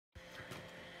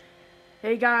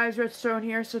Hey guys, Redstone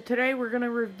here. So today we're going to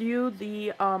review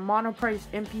the Monoprice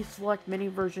MP Select Mini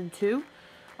version 2.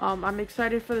 I'm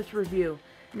excited for this review.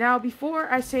 Now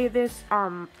before I say this,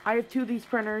 I have two of these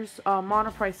printers.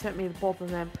 Monoprice sent me both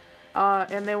of them.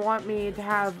 And they want me to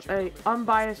have a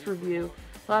unbiased review.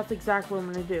 So that's exactly what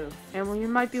I'm going to do. And you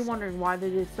might be wondering why they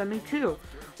did send me two.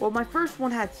 Well, my first one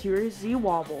had Serious Z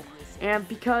Wobble. And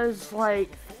because,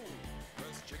 like,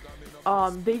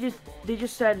 they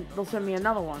just said they'll send me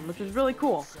another one, which is really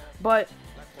cool. But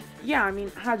yeah, I mean,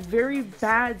 it has very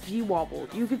bad Z-wobble.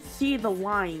 You could see the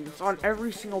lines on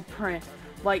every single print,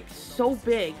 like, so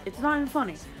big. It's not even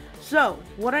funny. So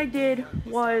what I did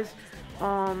was,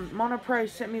 Monoprice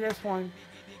sent me this one,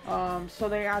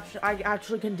 so I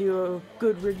actually can do a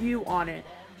good review on it.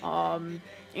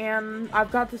 And I've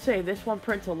got to say, this one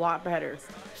prints a lot better.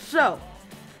 So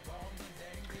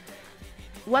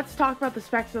let's talk about the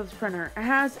specs of this printer. It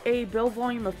has a build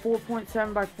volume of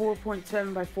 4.7 by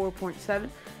 4.7 by 4.7.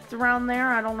 It's around there.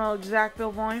 I don't know exact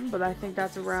build volume, but I think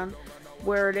that's around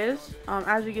where it is.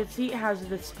 As you can see, it has a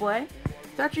display.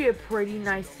 It's actually a pretty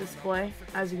nice display.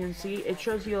 As you can see, it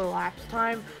shows you the elapsed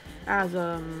time as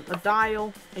a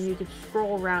dial, and you can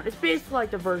scroll around. It's basically like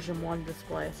the version 1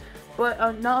 display. But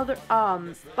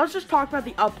let's just talk about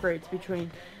the upgrades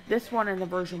between this one and the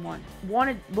version 1. One,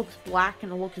 it looks black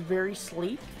and it looks very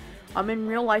sleek. In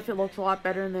real life, it looks a lot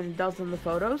better than it does in the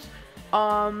photos.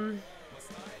 On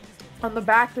the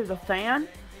back, there's a fan.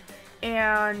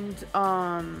 And,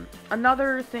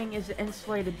 another thing is the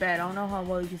insulated bed. I don't know how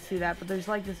well you can see that, but there's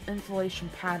like this insulation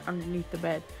pad underneath the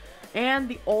bed. And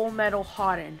the all metal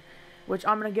hot end, which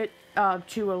I'm going to get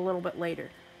to a little bit later.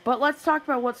 But let's talk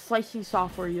about what slicing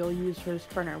software you'll use for this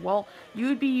printer. Well, you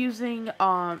would be using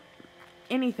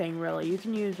anything really. You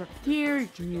can use Rocketeer, you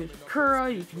can use Cura,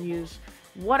 you can use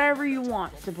whatever you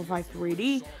want. Simplify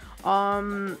 3D.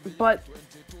 But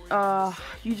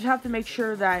you just have to make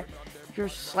sure that you're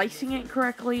slicing it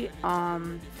correctly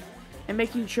and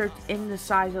making sure it's in the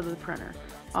size of the printer.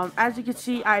 As you can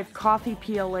see, I have coffee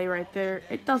PLA right there.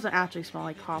 It doesn't actually smell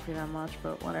like coffee that much,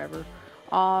 but whatever.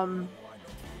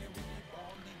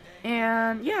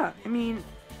 And yeah, I mean,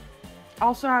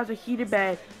 also has a heated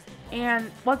bed.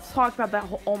 And let's talk about that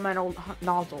whole all-metal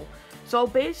nozzle. So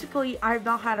basically, I've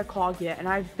not had a clog yet, and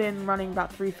I've been running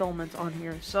about 3 filaments on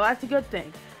here, so that's a good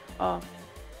thing.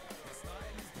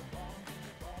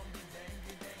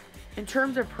 In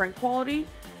terms of print quality,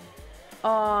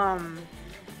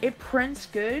 it prints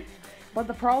good, but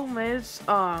the problem is,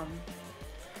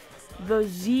 the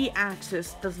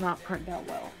Z-axis does not print that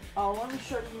well. Let me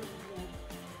show you.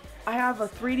 I have a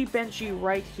 3D Benchy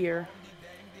right here.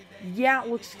 Yeah, it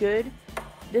looks good.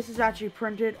 This is actually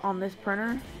printed on this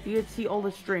printer. You can see all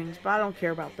the strings, but I don't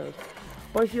care about those.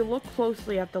 But if you look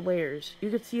closely at the layers, you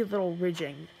can see a little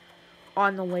ridging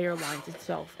on the layer lines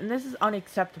itself. And this is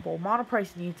unacceptable.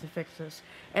 Monoprice needs to fix this.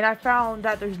 And I found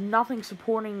that there's nothing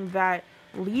supporting that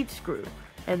lead screw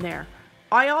in there.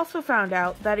 I also found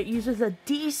out that it uses a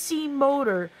DC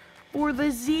motor for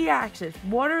the Z-axis.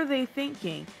 What are they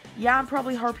thinking? Yeah, I'm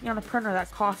probably harping on a printer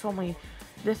that costs only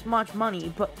this much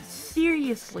money, but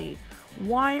seriously,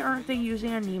 why aren't they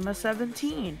using a NEMA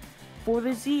 17 for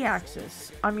the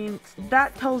Z-axis? I mean,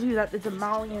 that tells you that it's a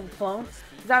Malian clone.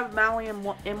 I have a Malian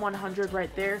M100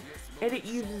 right there, and it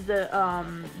uses the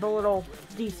little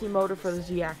DC motor for the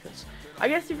Z-axis. I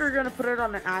guess if you're gonna put it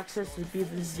on an axis, it'd be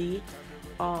the Z,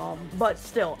 but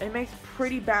still, it makes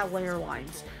pretty bad layer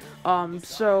lines.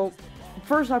 So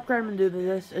first upgrade I'm going to do to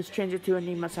this is change it to a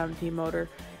NEMA 17 motor.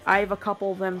 I have a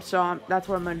couple of them, so that's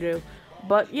what I'm going to do.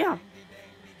 But yeah,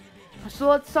 so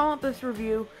let's sum up this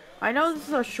review. I know this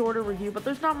is a shorter review, but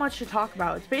there's not much to talk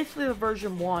about. It's basically the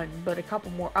version 1, but a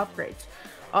couple more upgrades.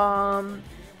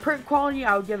 Print quality,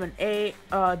 I would give an 8.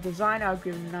 Design, I would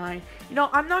give a 9. You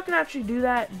know, I'm not going to actually do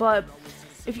that, but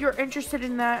if you're interested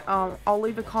in that, I'll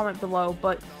leave a comment below.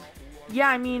 But yeah,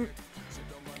 I mean,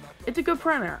 it's a good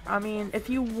printer. I mean, if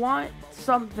you want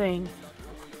something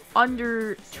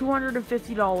under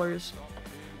 $250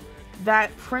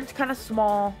 that prints kind of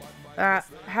small, that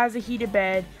has a heated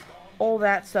bed, all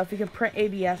that stuff, you can print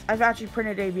ABS. I've actually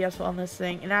printed ABS on this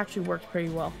thing, and it actually works pretty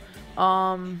well.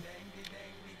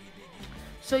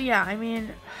 So yeah, I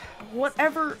mean,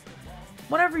 whatever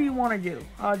you want to do.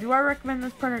 Do I recommend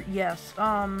this printer? Yes.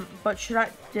 But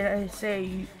did I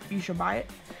say you should buy it?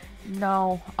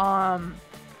 No.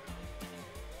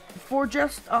 For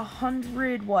just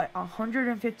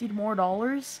 $150 more,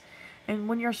 and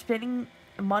when you're spending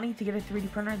money to get a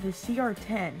 3D printer, the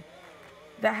CR10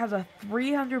 that has a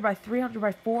 300 by 300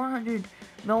 by 400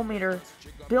 millimeter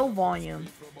build volume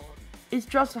is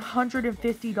just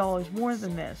 $150 more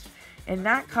than this, and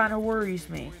that kind of worries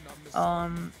me.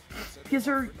 Because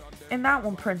and that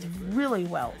one prints really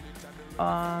well.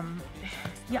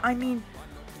 Yeah, I mean,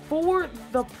 for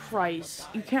the price,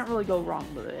 you can't really go wrong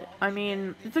with it. I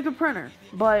mean, it's a good printer,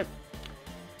 but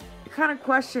it kind of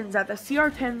questions that the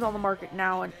CR10's on the market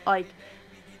now, and like,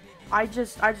 I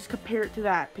just compare it to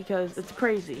that because it's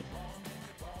crazy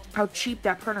how cheap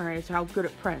that printer is, how good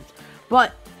it prints.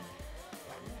 But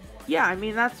yeah, I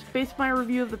mean, that's basically my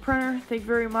review of the printer. Thank you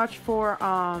very much for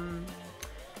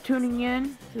tuning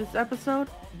in to this episode.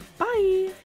 Bye!